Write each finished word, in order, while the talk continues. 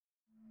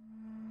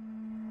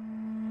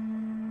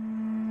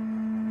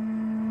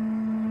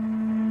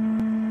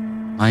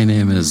My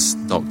name is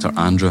Dr.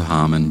 Andrew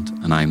Hammond,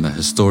 and I'm the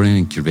historian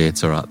and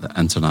curator at the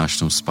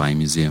International Spy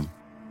Museum.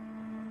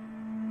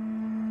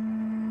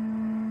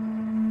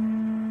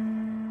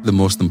 The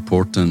most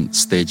important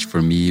stage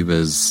for me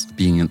was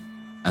being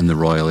in the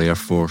Royal Air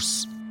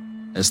Force.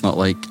 It's not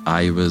like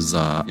I was,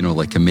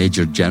 like a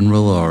major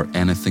general or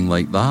anything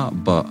like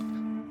that, but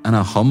in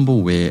a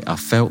humble way, I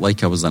felt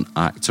like I was an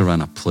actor in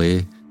a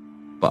play,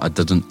 but I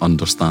didn't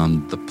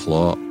understand the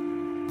plot.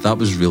 That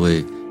was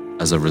really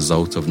as a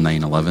result of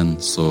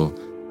 9/11. So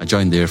I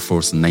joined the Air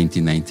Force in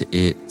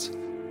 1998.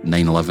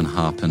 9/11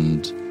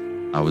 happened.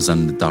 I was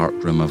in the dark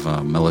room of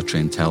a military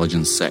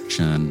intelligence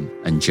section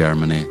in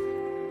Germany,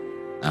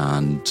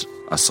 and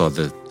I saw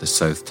the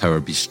South Tower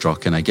be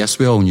struck. And I guess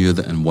we all knew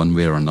that in one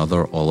way or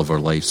another, all of our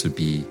lives would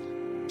be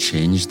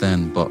changed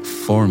then. But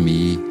for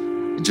me,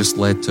 it just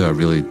led to a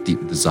really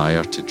deep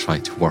desire to try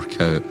to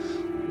work out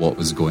what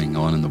was going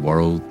on in the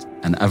world.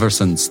 And ever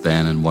since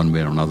then, in one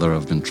way or another,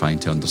 I've been trying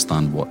to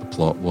understand what the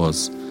plot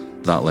was.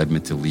 That led me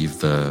to leave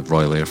the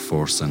Royal Air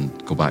Force and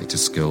go back to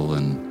school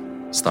and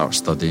start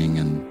studying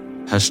in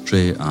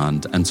history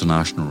and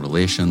international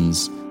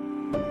relations.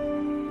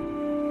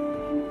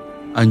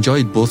 I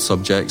enjoyed both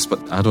subjects, but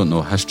I don't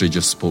know, history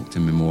just spoke to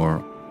me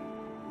more.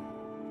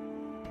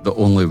 The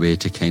only way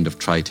to kind of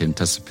try to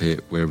anticipate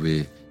where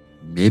we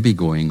may be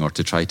going or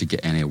to try to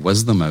get any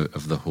wisdom out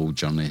of the whole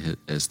journey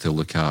is to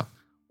look at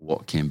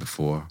what came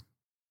before.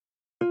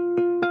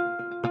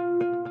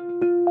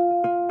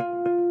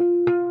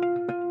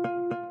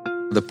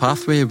 The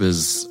pathway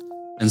was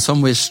in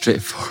some ways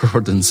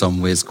straightforward, in some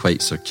ways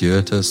quite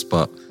circuitous,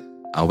 but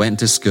I went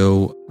to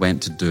school,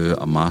 went to do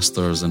a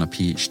master's and a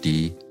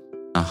PhD.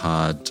 I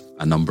had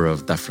a number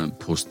of different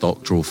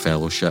postdoctoral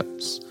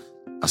fellowships.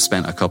 I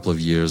spent a couple of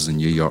years in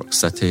New York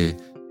City,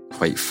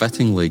 quite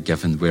fittingly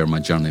given where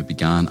my journey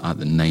began, at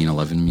the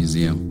 9/11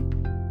 Museum.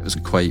 It was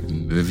quite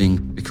moving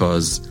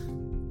because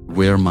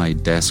where my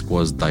desk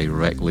was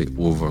directly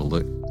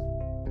overlooked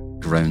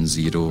Ground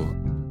Zero.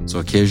 So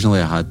occasionally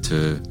I had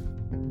to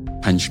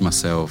pinch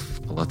myself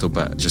a little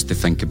bit just to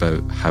think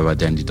about how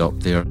I'd ended up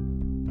there.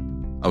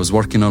 I was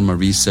working on my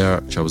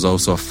research. I was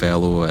also a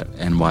fellow at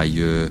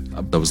NYU.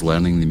 I was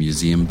learning the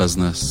museum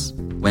business.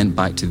 Went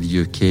back to the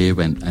UK,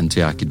 went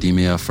into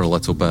academia for a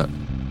little bit,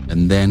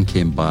 and then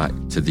came back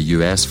to the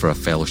US for a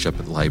fellowship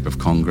at the Library of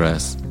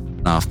Congress.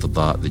 And after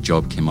that, the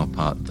job came up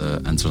at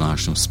the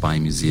International Spy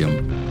Museum.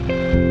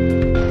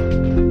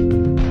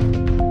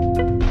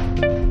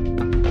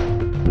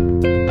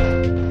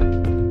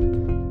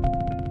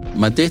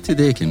 My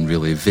day-to-day can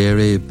really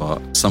vary,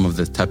 but some of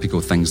the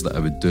typical things that I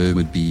would do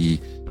would be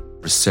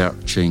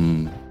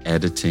researching,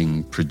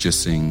 editing,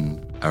 producing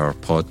our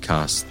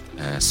podcast,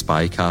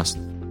 Spycast.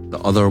 The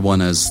other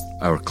one is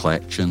our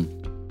collection.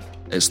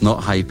 It's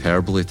not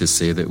hyperbole to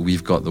say that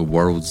we've got the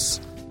world's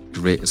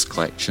greatest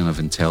collection of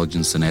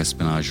intelligence and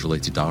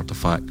espionage-related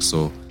artefacts.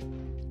 So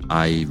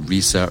I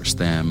research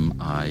them,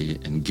 I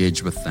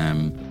engage with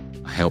them,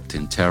 I help to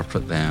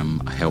interpret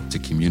them, I help to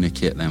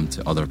communicate them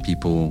to other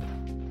people.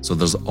 So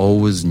there's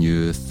always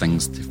new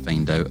things to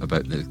find out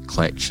about the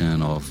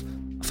collection of,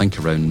 I think,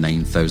 around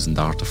 9,000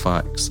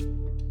 artefacts.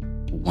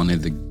 One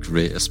of the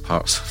greatest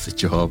parts of the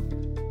job,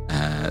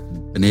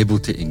 being able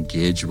to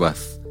engage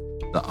with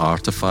the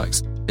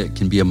artefacts. It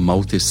can be a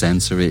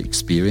multi-sensory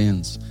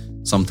experience.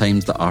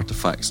 Sometimes the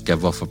artefacts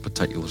give off a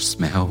particular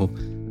smell.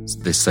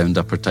 They sound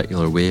a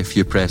particular way. If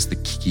you press the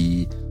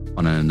key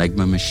on an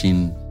Enigma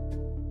machine,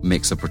 it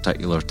makes a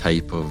particular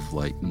type of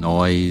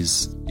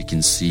noise. You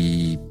can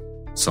see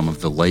some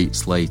of the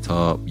lights light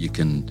up. You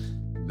can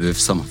move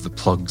some of the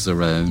plugs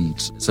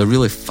around. It's a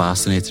really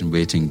fascinating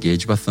way to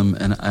engage with them.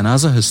 And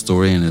as a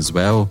historian as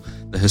well,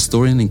 the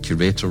historian and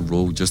curator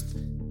role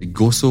they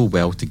go so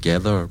well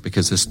together,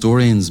 because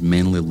historians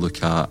mainly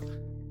look at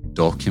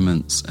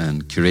documents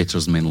and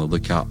curators mainly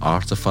look at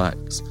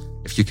artefacts.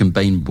 If you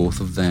combine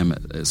both of them,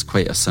 it's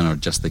quite a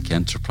synergistic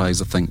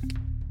enterprise, I think.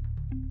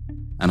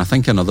 And I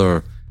think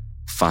another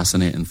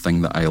fascinating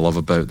thing that I love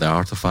about the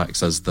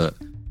artefacts is that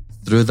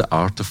through the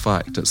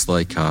artefact, it's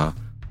like a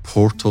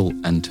portal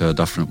into a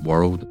different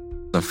world.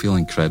 I feel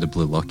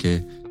incredibly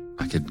lucky.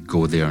 I could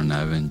go there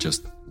now and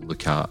just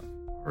look at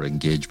or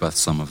engage with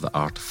some of the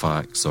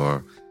artefacts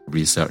or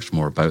research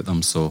more about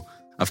them. So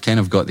I've kind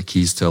of got the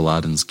keys to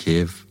Aladdin's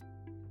cave.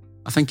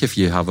 I think if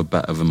you have a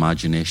bit of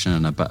imagination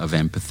and a bit of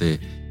empathy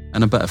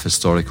and a bit of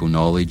historical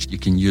knowledge, you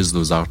can use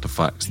those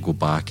artefacts to go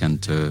back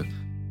into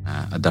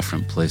a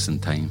different place in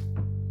time.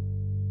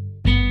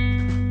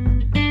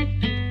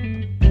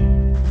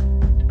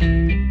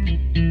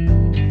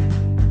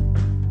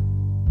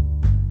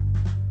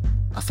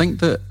 I think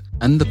that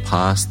in the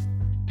past,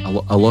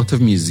 a lot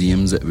of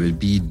museums, it would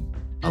be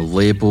a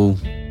label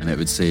and it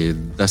would say,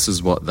 this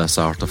is what this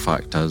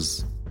artefact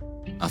is.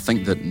 I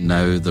think that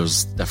now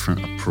there's a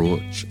different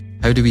approach.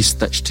 How do we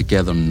stitch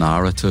together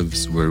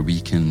narratives where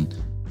we can,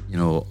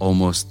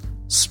 almost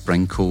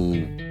sprinkle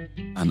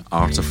an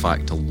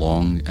artefact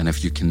along, and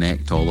if you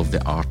connect all of the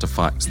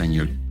artefacts, then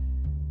you're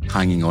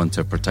hanging on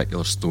to a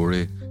particular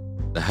story.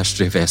 The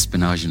history of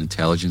espionage and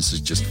intelligence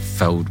is just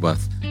filled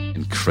with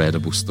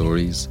incredible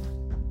stories.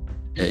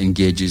 It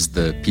engages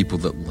the people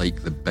that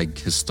like the big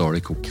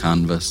historical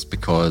canvas,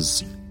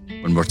 because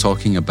when we're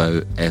talking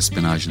about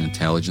espionage and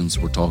intelligence,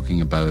 we're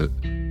talking about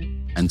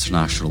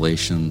international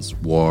relations,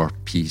 war,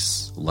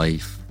 peace,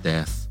 life,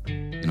 death,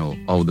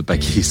 all the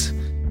biggies.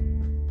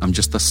 I'm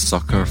just a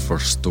sucker for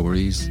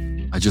stories.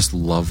 I just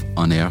love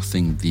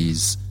unearthing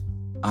these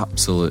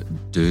absolute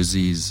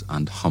doozies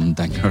and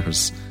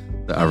humdingers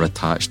that are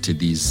attached to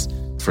these.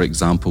 For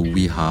example,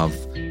 we have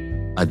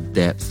a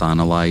depth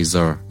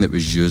analyzer that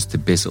was used to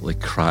basically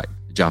crack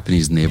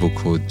Japanese naval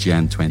code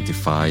Gen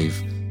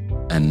 25,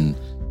 and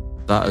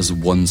that is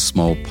one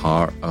small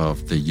part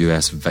of the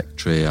US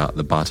victory at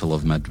the Battle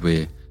of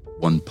Midway,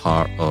 one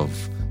part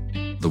of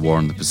the war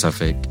in the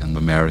Pacific and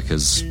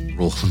America's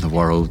role in the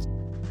world.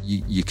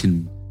 You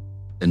can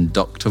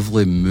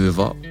inductively move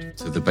up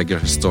to the bigger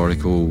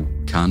historical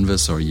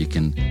canvas, or you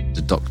can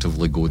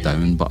deductively go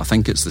down, but I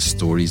think it's the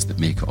stories that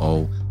make it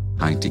all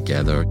hang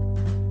together.